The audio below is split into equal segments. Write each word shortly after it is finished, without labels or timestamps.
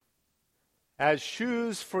As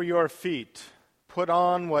shoes for your feet, put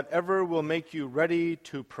on whatever will make you ready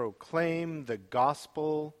to proclaim the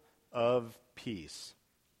gospel of peace.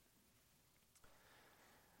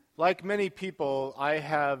 Like many people, I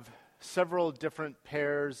have several different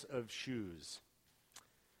pairs of shoes.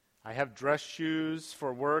 I have dress shoes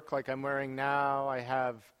for work like I'm wearing now. I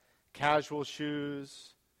have casual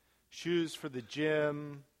shoes, shoes for the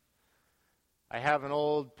gym. I have an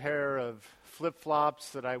old pair of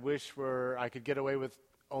flip-flops that I wish I could get away with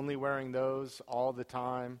only wearing those all the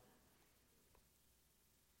time.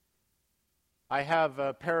 I have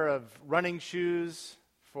a pair of running shoes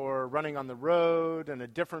for running on the road and a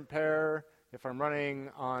different pair if I'm running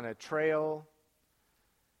on a trail.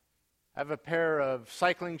 I have a pair of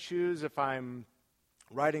cycling shoes if I'm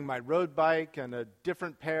riding my road bike and a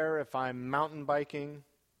different pair if I'm mountain biking.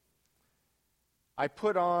 I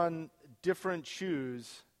put on different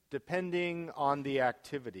shoes depending on the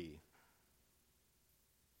activity.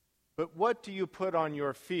 But what do you put on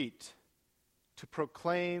your feet to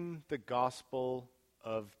proclaim the gospel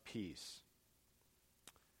of peace?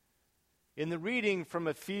 In the reading from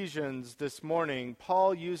Ephesians this morning,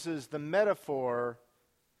 Paul uses the metaphor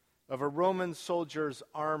of a Roman soldier's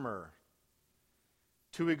armor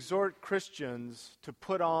to exhort Christians to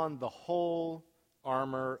put on the whole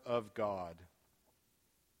armor of God.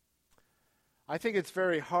 I think it's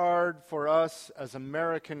very hard for us as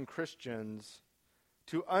American Christians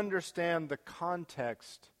to understand the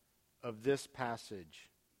context of this passage.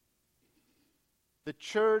 The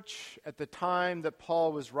church at the time that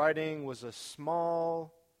Paul was writing was a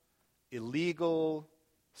small, illegal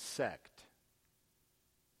sect.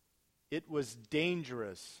 It was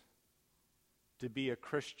dangerous to be a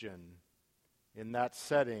Christian in that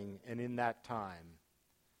setting and in that time.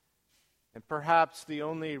 And perhaps the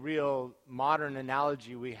only real modern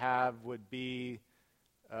analogy we have would be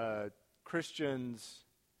Christians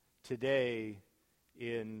today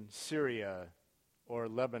in Syria or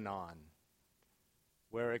Lebanon,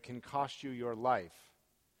 where it can cost you your life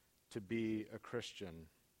to be a Christian.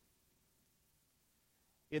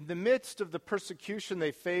 In the midst of the persecution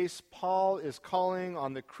they face, Paul is calling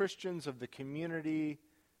on the Christians of the community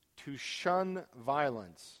to shun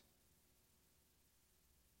violence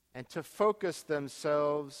and to focus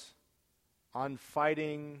themselves on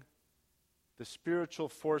fighting the spiritual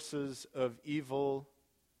forces of evil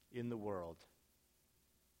in the world.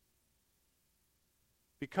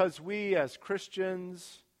 Because we as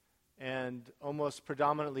Christians, and almost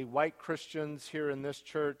predominantly white Christians here in this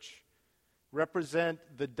church, represent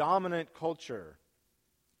the dominant culture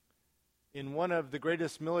in one of the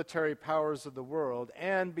greatest military powers of the world,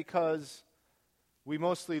 and because we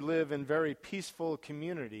mostly live in very peaceful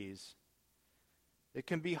communities, it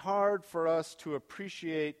can be hard for us to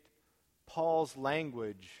appreciate Paul's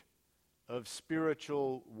language of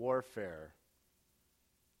spiritual warfare.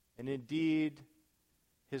 And indeed,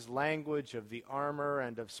 his language of the armor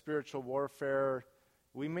and of spiritual warfare,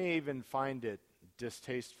 we may even find it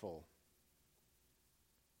distasteful.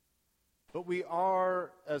 But we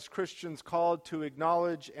are, as Christians, called to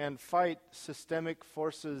acknowledge and fight systemic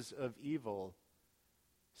forces of evil,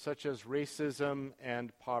 such as racism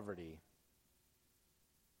and poverty.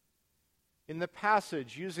 In the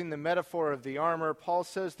passage, using the metaphor of the armor, Paul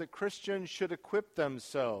says that Christians should equip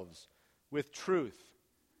themselves with truth,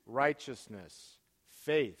 righteousness,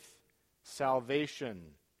 faith, salvation,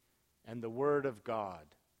 and the Word of God.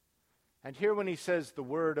 And here when he says the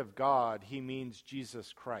Word of God, he means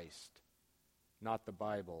Jesus Christ, not the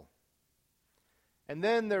Bible. And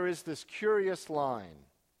then there is this curious line: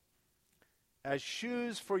 as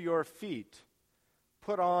shoes for your feet,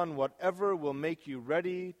 put on whatever will make you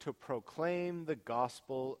ready to proclaim the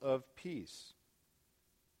gospel of peace.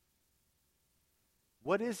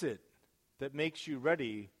 What is it that makes you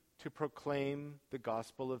ready to proclaim the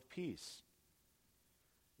gospel of peace?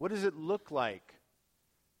 What does it look like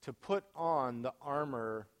to put on the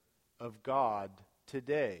armor of God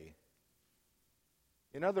today?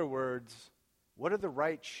 In other words, what are the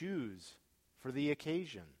right shoes for the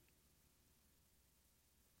occasion?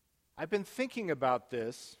 I've been thinking about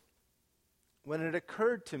this when it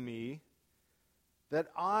occurred to me that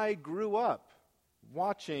I grew up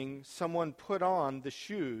watching someone put on the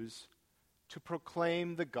shoes to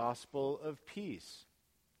proclaim the gospel of peace.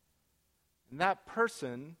 And that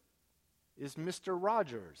person is Mr.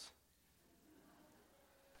 Rogers.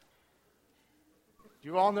 Do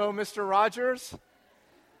you all know Mr. Rogers?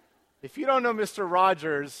 If you don't know Mr.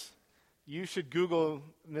 Rogers, you should Google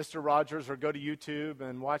Mr. Rogers or go to YouTube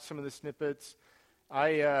and watch some of the snippets.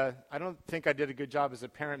 I don't think I did a good job as a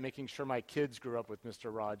parent making sure my kids grew up with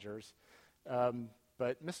Mr. Rogers.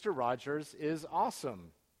 but Mr. Rogers is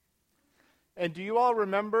awesome. And do you all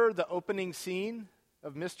remember the opening scene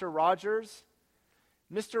of Mr. Rogers?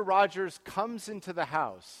 Mr. Rogers comes into the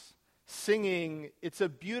house singing, "It's a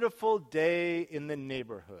Beautiful Day in the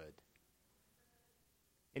Neighborhood."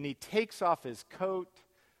 And he takes off his coat,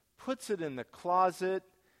 puts it in the closet,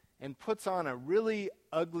 and puts on a really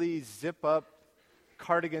ugly zip-up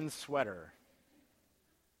cardigan sweater.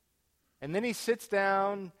 And then he sits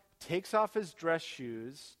down, takes off his dress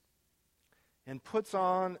shoes, and puts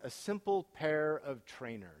on a simple pair of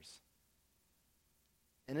trainers.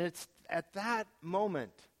 And it's at that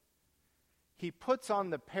moment he puts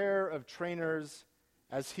on the pair of trainers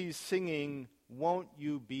as he's singing, "Won't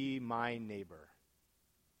You Be My Neighbor?"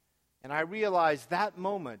 And I realize that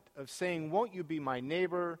moment of saying, "Won't you be my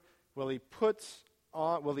neighbor,"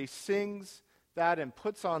 he sings that and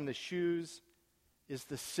puts on the shoes, is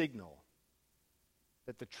the signal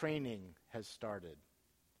that the training has started.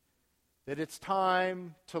 That it's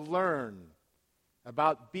time to learn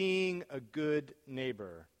about being a good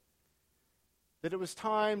neighbor. That it was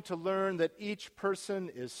time to learn that each person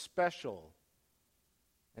is special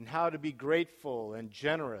and how to be grateful and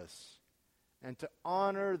generous and to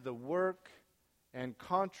honor the work and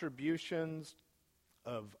contributions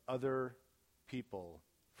of other people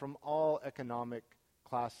from all economic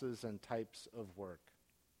classes and types of work.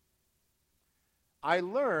 I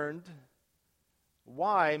learned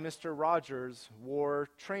why Mr. Rogers wore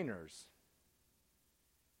trainers.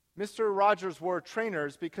 Mr. Rogers wore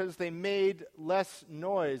trainers because they made less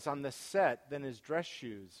noise on the set than his dress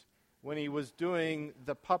shoes when he was doing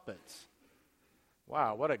the puppets.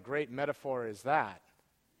 Wow, what a great metaphor is that.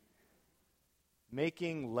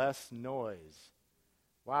 Making less noise.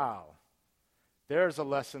 Wow. There's a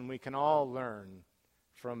lesson we can all learn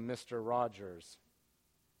from Mr. Rogers.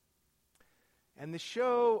 And the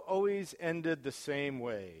show always ended the same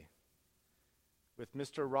way, with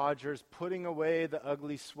Mr. Rogers putting away the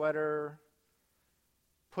ugly sweater,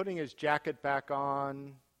 putting his jacket back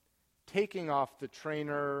on, taking off the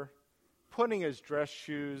trainer, putting his dress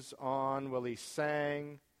shoes on while he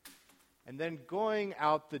sang, and then going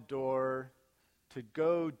out the door to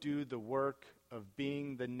go do the work of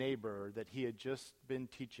being the neighbor that he had just been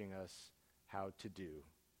teaching us how to do.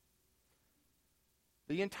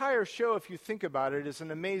 The entire show, if you think about it, is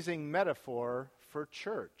an amazing metaphor for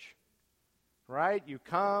church, right? You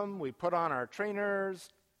come, we put on our trainers,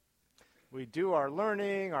 we do our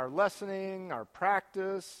learning, our lessoning, our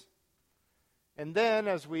practice, and then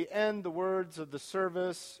as we end the words of the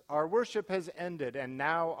service, our worship has ended, and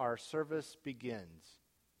now our service begins.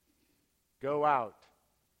 Go out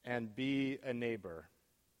and be a neighbor.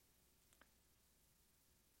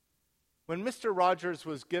 When Mr. Rogers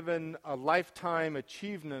was given a Lifetime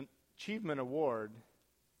Achievement Award,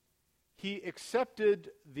 he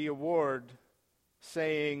accepted the award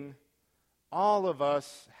saying, "All of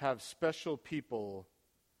us have special people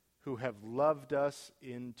who have loved us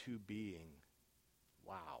into being."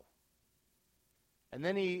 Wow. And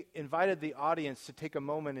then he invited the audience to take a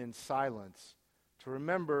moment in silence to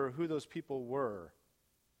remember who those people were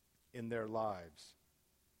in their lives.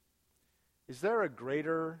 Is there a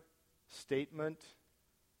greater statement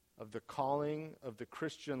of the calling of the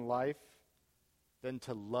Christian life than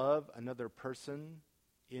to love another person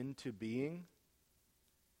into being?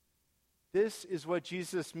 This is what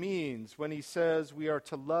Jesus means when he says we are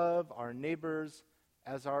to love our neighbors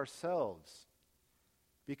as ourselves,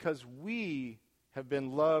 because we have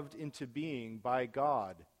been loved into being by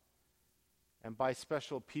God and by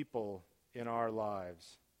special people in our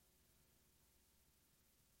lives.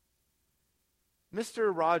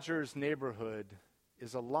 Mr. Rogers' neighborhood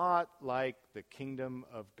is a lot like the kingdom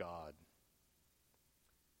of God,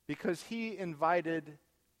 because he invited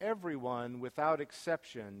everyone without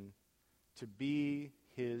exception to be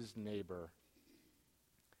his neighbor.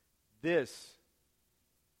 This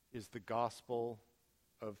is the gospel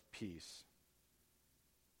of peace.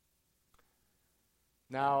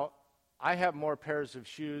 Now, I have more pairs of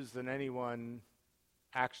shoes than anyone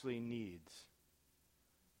actually needs.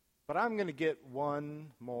 But I'm going to get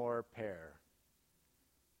one more pair.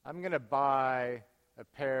 I'm going to buy a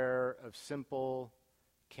pair of simple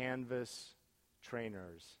canvas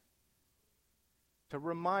trainers to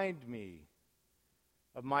remind me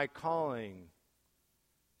of my calling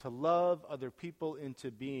to love other people into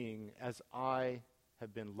being as I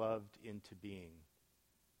have been loved into being,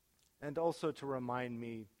 and also to remind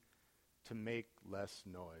me to make less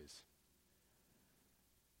noise.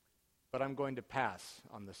 But I'm going to pass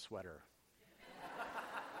on the sweater.